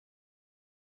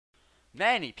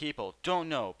Many people don't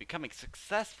know becoming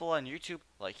successful on YouTube,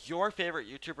 like your favorite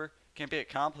YouTuber, can be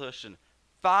accomplished in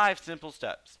 5 simple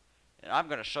steps. And I'm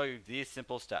going to show you these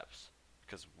simple steps.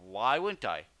 Because why wouldn't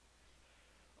I?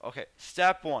 Okay,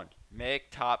 step 1,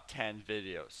 make top 10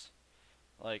 videos.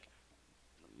 Like,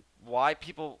 why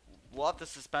people love the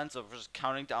suspense of just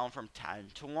counting down from 10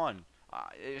 to 1.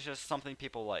 It's just something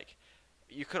people like.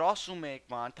 You could also make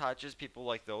montages. People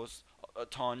like those a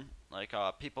ton. Like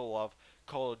people love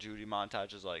Call of Duty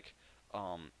montages, like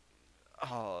um,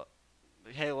 uh,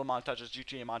 Halo montages,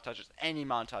 GTA montages, any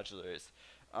montage there is.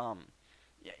 Um,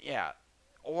 yeah.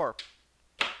 Or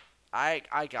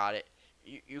I got it.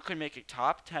 You could make a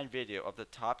top 10 video of the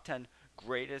top 10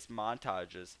 greatest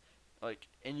montages, like,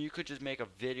 and you could just make a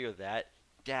video of that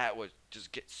would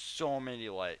just get so many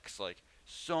likes, like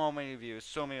so many views,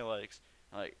 so many likes,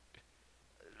 like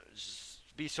just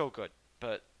be so good.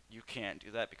 But you can't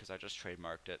do that because I just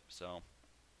trademarked it. So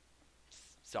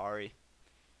sorry.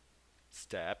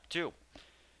 Step 2.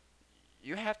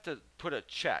 You have to put a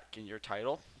check in your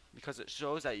title because it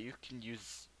shows that you can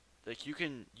use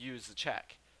the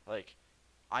check. Like,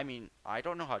 I mean, I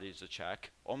don't know how to use a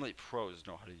check. Only pros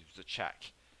know how to use a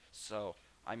check. So,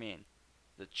 I mean,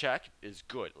 the check is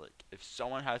good. Like, if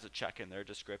someone has a check in their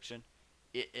description,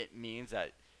 it means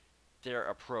that they're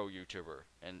a pro YouTuber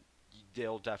and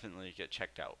they'll definitely get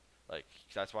checked out. Like,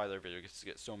 that's why their video gets to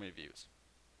get so many views.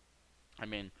 I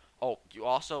mean, oh, you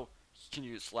also can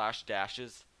use slash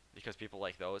dashes because people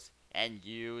like those, and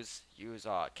use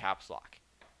caps lock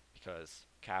because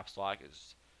caps lock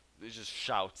is it just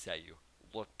shouts at you.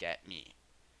 Look at me.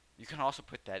 You can also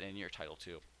put that in your title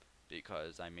too,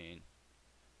 because I mean,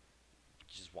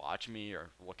 just watch me or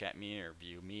look at me or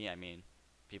view me. I mean,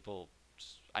 people.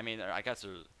 I mean, I guess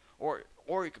there's,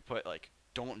 or you could put like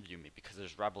don't view me because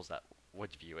there's rebels that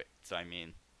would view it. So I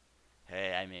mean,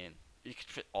 hey, I mean, you could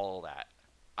fit all that.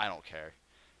 I don't care.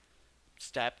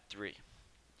 Step 3.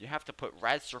 You have to put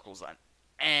red circles on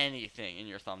anything in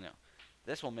your thumbnail.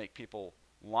 This will make people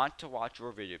want to watch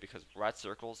your video because red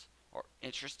circles are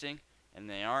interesting and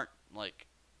they aren't like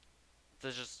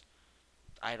they're just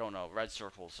I don't know, red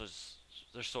circles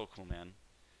they're so cool, man.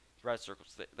 Red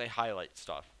circles they highlight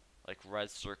stuff like red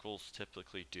circles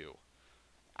typically do.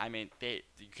 I mean,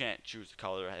 you can't choose a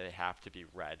color, they have to be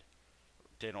red.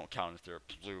 They don't count if they're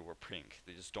blue or pink.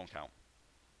 They just don't count.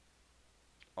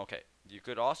 Okay, you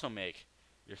could also make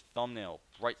your thumbnail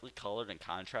brightly colored and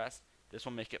contrast. This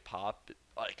will make it pop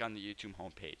like on the YouTube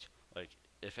homepage. Like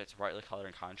if it's brightly colored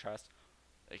and contrast,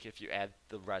 like if you add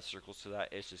the red circles to that,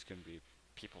 it's just gonna be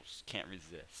people just can't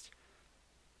resist.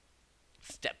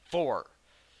 Step 4.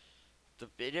 The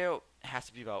video has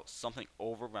to be about something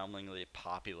overwhelmingly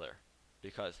popular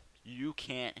because you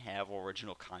can't have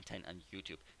original content on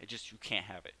YouTube. You can't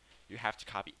have it. You have to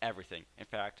copy everything. In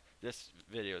fact, this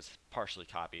video is partially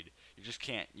copied.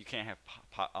 You can't have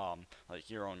like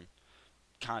your own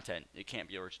content. It can't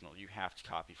be original. You have to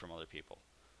copy from other people.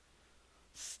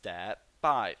 Step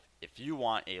 5. If you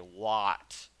want a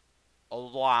lot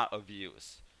of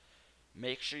views,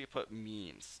 make sure you put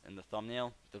memes in the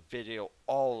thumbnail, the video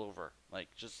all over. Like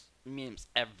just memes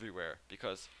everywhere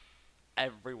because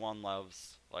everyone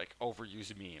loves like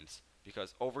overused memes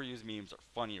because overused memes are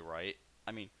funny, right?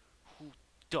 I mean, who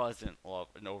doesn't love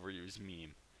an overused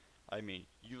meme? I mean,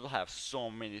 you'll have so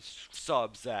many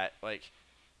subs that like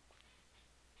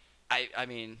I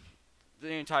mean,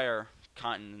 the entire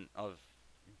continent of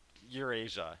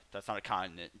Eurasia, that's not a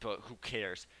continent, but who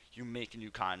cares? You make a new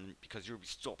continent because you'll be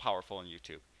so powerful on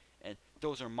YouTube. And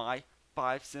those are my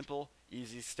 5 simple,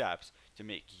 easy steps to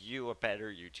make you a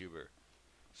better YouTuber.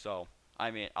 So,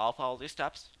 I mean, I'll follow these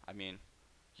steps. I mean,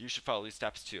 you should follow these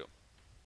steps too.